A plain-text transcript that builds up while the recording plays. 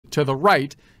to the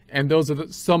right. And those are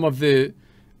some of the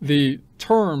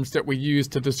terms that we use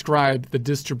to describe the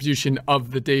distribution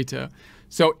of the data.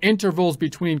 So intervals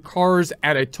between cars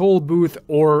at a toll booth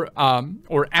or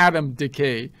atom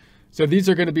decay. So these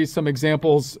are going to be some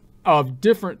examples of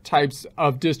different types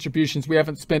of distributions we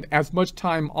haven't spent as much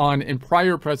time on in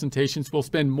prior presentations. We'll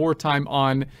spend more time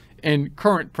on in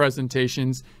current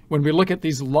presentations. When we look at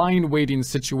these line waiting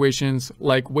situations,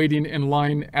 like waiting in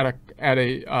line at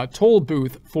a toll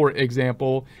booth, for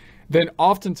example, then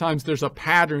oftentimes there's a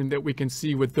pattern that we can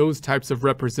see with those types of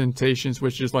representations,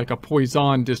 which is like a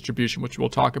Poisson distribution, which we'll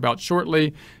talk about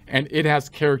shortly. And it has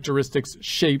characteristics,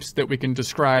 shapes that we can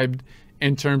describe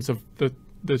in terms of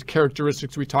the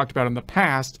characteristics we talked about in the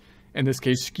past, in this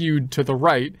case skewed to the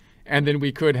right. And then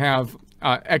we could have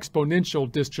exponential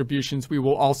distributions we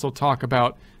will also talk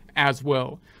about as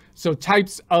well. So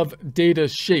types of data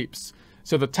shapes.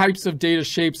 So the types of data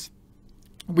shapes,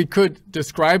 we could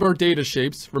describe our data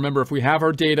shapes. Remember, if we have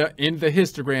our data in the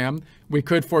histogram, we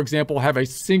could, for example, have a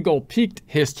single peaked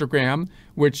histogram,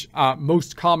 which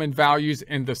most common values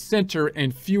in the center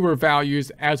and fewer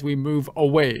values as we move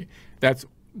away. That's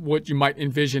what you might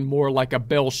envision more like a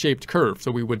bell-shaped curve.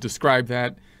 So we would describe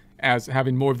that as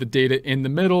having more of the data in the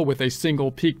middle with a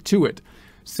single peak to it.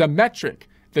 Symmetric,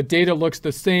 the data looks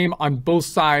the same on both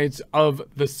sides of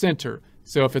the center.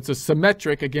 So if it's a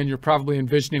symmetric, again, you're probably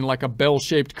envisioning like a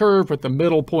bell-shaped curve with the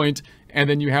middle point, and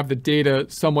then you have the data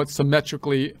somewhat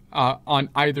symmetrically on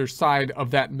either side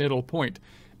of that middle point.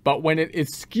 But when it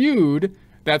is skewed,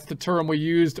 that's the term we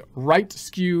used, right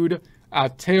skewed,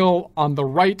 tail on the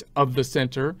right of the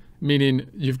center, meaning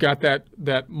you've got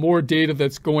that more data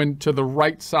that's going to the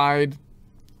right side,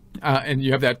 and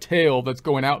you have that tail that's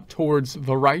going out towards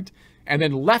the right. And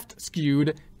then left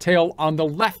skewed, tail on the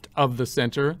left of the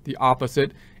center, the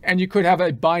opposite. And you could have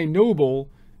a binomal,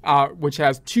 which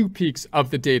has two peaks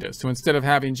of the data. So instead of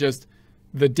having just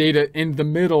the data in the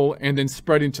middle and then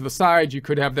spreading to the side, you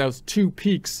could have those two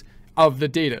peaks of the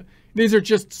data. These are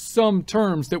just some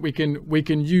terms that we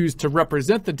can use to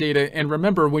represent the data. And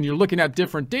remember, when you're looking at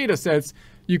different data sets,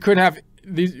 you could have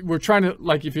these, we're trying to,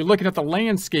 like if you're looking at the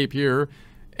landscape here,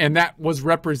 and that was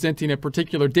representing a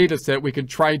particular data set, we could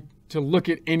try to look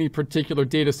at any particular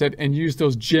data set and use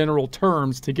those general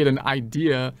terms to get an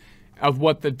idea of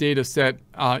what the data set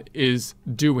is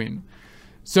doing.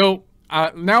 So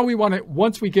now we want to,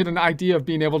 once we get an idea of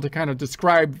being able to kind of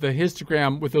describe the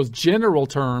histogram with those general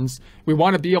terms, we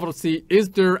want to be able to see, is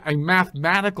there a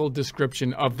mathematical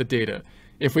description of the data?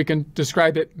 If we can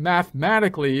describe it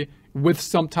mathematically with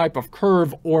some type of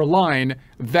curve or line,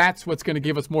 that's what's going to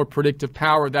give us more predictive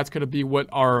power. That's going to be what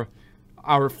our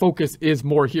focus is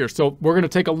more here. So we're going to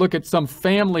take a look at some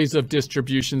families of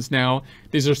distributions now.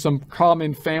 These are some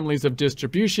common families of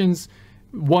distributions.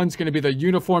 One's going to be the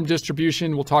uniform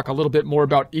distribution. We'll talk a little bit more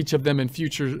about each of them in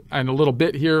a little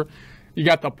bit here. You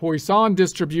got the Poisson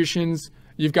distributions,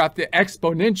 you've got the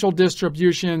exponential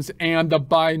distributions, and the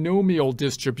binomial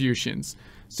distributions.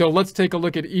 So let's take a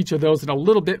look at each of those in a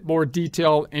little bit more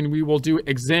detail, and we will do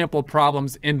example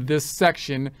problems in this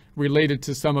section related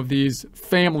to some of these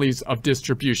families of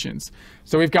distributions.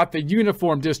 So we've got the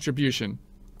uniform distribution,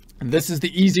 and this is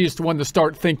the easiest one to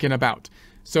start thinking about.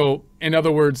 So in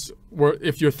other words,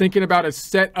 if you're thinking about a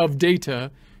set of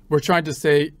data, we're trying to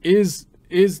say, is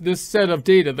this set of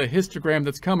data, the histogram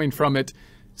that's coming from it,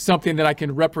 something that I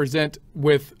can represent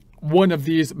with one of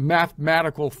these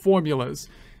mathematical formulas?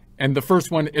 And the first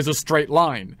one is a straight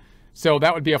line. So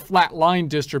that would be a flat line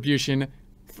distribution.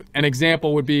 An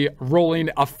example would be rolling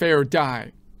a fair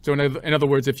die. So in other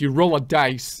words, if you roll a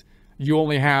dice, you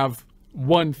only have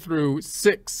 1 through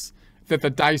 6 that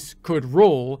the dice could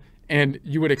roll. And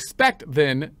you would expect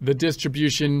then the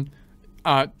distribution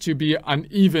to be an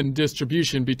even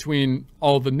distribution between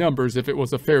all the numbers if it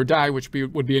was a fair die, which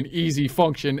would be an easy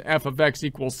function, f of x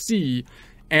equals c.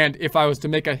 And if I was to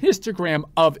make a histogram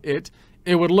of it,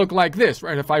 it would look like this,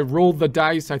 right? If I rolled the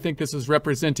dice, I think this is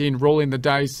representing rolling the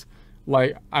dice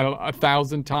like, I don't know,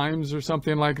 1,000 times or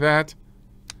something like that.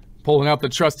 Pulling out the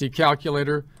trusty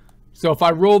calculator. So if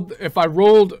I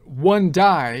rolled one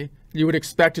die, you would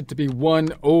expect it to be 1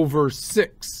 over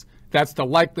 6. That's the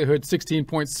likelihood,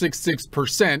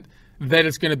 16.66%, that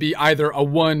it's going to be either a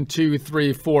 1, 2,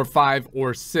 3, 4, 5,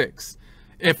 or 6.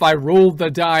 If I rolled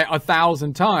the die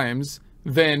 1,000 times,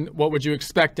 then what would you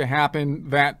expect to happen?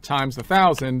 That times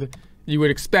 1,000, you would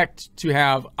expect to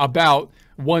have about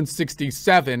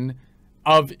 167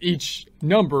 of each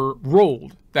number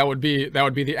rolled. That would be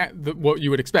what you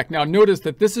would expect. Now notice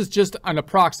that this is just an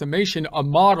approximation, a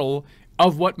model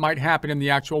of what might happen in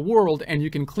the actual world, and you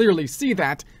can clearly see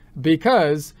that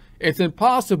because it's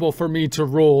impossible for me to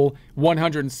roll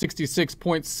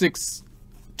 166.6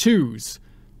 twos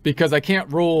because I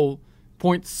can't roll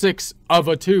 0.6 of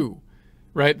a 2,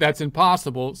 right? That's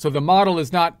impossible. So the model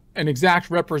is not an exact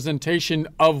representation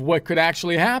of what could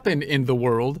actually happen in the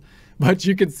world, but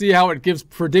you can see how it gives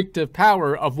predictive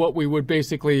power of what we would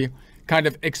basically kind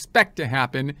of expect to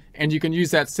happen. And you can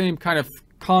use that same kind of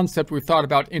concept we've thought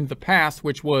about in the past,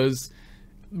 which was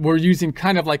we're using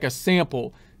kind of like a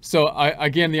sample. So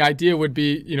again, the idea would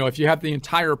be, you know, if you have the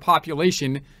entire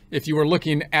population, if you were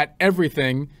looking at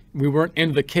everything, we weren't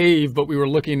in the cave, but we were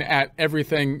looking at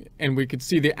everything and we could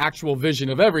see the actual vision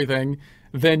of everything,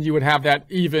 then you would have that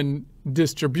even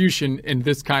distribution in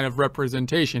this kind of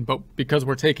representation. But because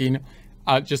we're taking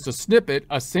just a snippet,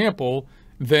 a sample,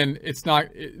 then it's not,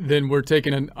 then we're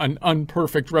taking an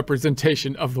unperfect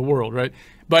representation of the world, right?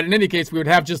 But in any case, we would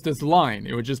have just this line.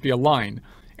 It would just be a line.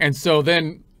 And so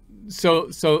then,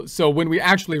 so when we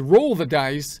actually roll the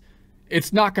dice,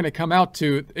 it's not going to come out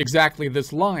to exactly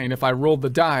this line if I rolled the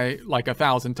die like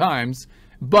 1,000 times,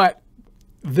 but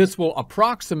this will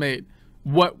approximate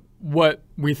what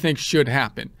we think should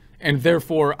happen. And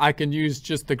therefore, I can use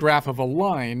just the graph of a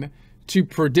line to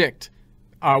predict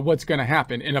what's going to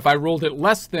happen. And if I rolled it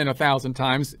less than 1,000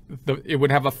 times, it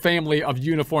would have a family of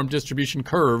uniform distribution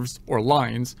curves or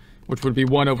lines, which would be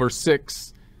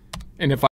 1/6. And if